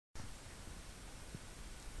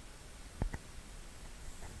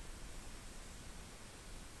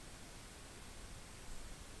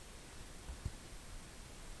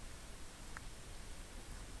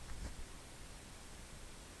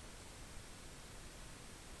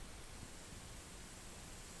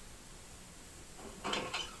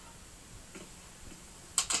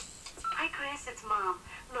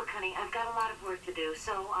honey, I've got a lot of work to do,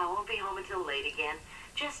 so I won't be home until late again.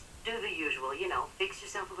 Just do the usual, you know, fix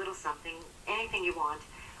yourself a little something, anything you want.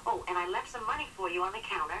 Oh, and I left some money for you on the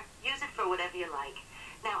counter. Use it for whatever you like.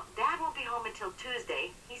 Now, Dad won't be home until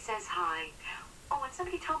Tuesday. He says hi. Oh, and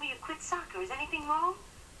somebody told me you quit soccer. Is anything wrong?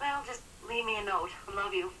 Well, just leave me a note.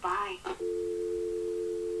 Love you. Bye.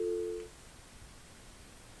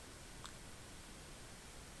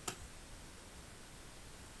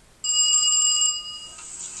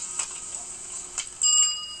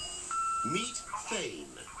 Meet Thane.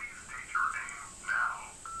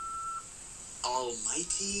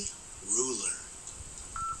 Almighty Ruler.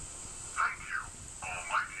 Thank you,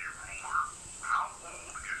 Almighty Ruler. How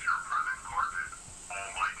old is your present carpet,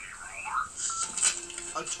 Almighty Ruler?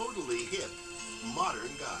 A totally hip,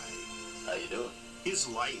 modern guy. How you doing? His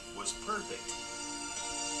life was perfect.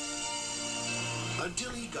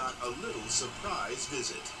 Until he got a little surprise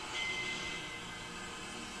visit.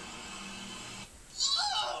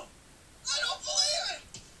 Oh! I don't believe it!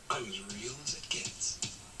 I'm as real as it gets.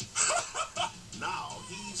 Now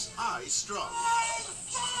he's high-strung.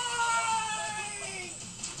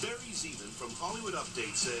 Barry Zeman from Hollywood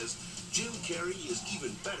Update says Jim Carrey is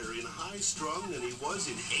even better in high-strung than he was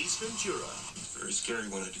in Ace Ventura. Very scary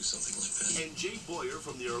when I do something like that. And Jay Boyer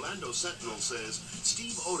from the Orlando Sentinel says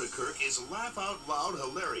Steve Odekirk is laugh-out-loud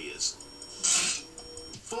hilarious.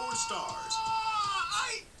 4 stars.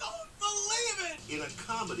 I don't believe it! In a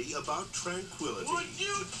comedy about tranquility. Would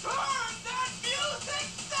you turn that music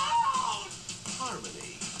down?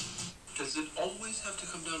 Harmony. Does it always have to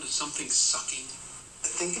come down to something sucking? I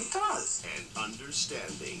think it does. And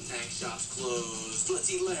understanding. Tank shop's closed. Let's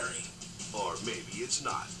eat Larry. Or maybe it's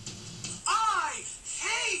not. I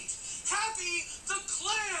hate Happy the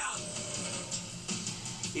Clam!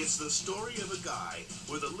 It's the story of a guy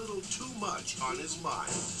with a little too much on his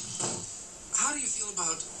mind. How do you feel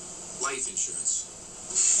about life insurance?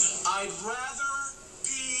 I'd rather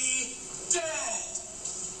be dead.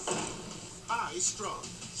 High-strung.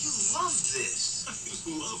 You love this. I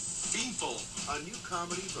love people. A new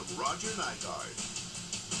comedy from Roger Nygaard.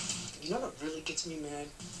 You know what really gets me mad?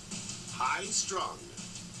 High-strung.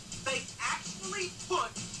 They actually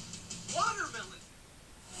put watermelon.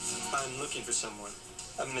 I'm looking for someone.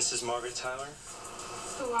 Mrs. Margaret Tyler.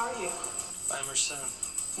 Who are you? I'm her son.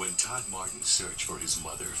 When Todd Martin's search for his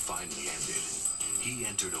mother finally ended, he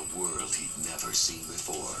entered a world he'd never seen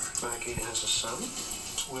before. Maggie has a son?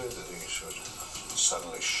 It's weird that he should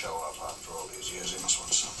suddenly show up after all these years. He must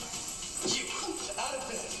want something. You out of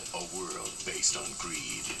bed. A world based on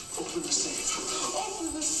greed. Open the safe.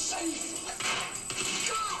 Open the safe.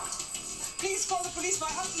 God! Please call the police. My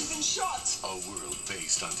husband's been shot. A world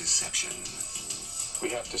based on deception. We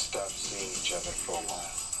have to stop seeing each other for a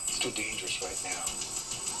while. It's too dangerous right now.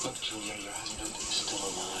 Look, Julia, your husband is still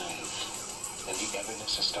alive. And the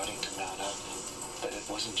evidence is starting to mount up that it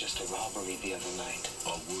wasn't just a robbery the other night.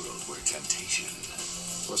 A world where temptation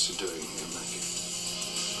What's he doing here, Maggie?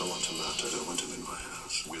 I want him out. I don't want him in my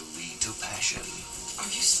house. will lead to passion. Are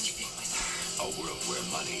you sleeping with her? A world where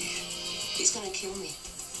money He's gonna kill me.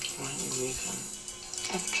 Why don't you leave him?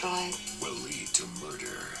 I've tried. will lead to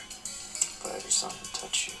murder. If I ever saw him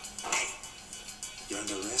touch you. You're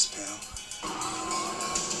under arrest, pal.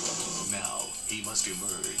 Now he must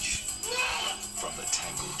emerge from the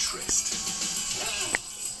tangled tryst.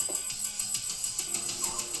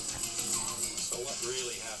 So what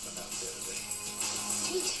really happened out there today?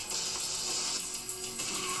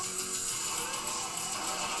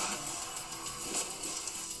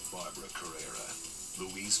 Barbara Carrera,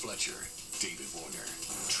 Louise Fletcher, David Warner,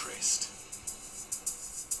 Tryst.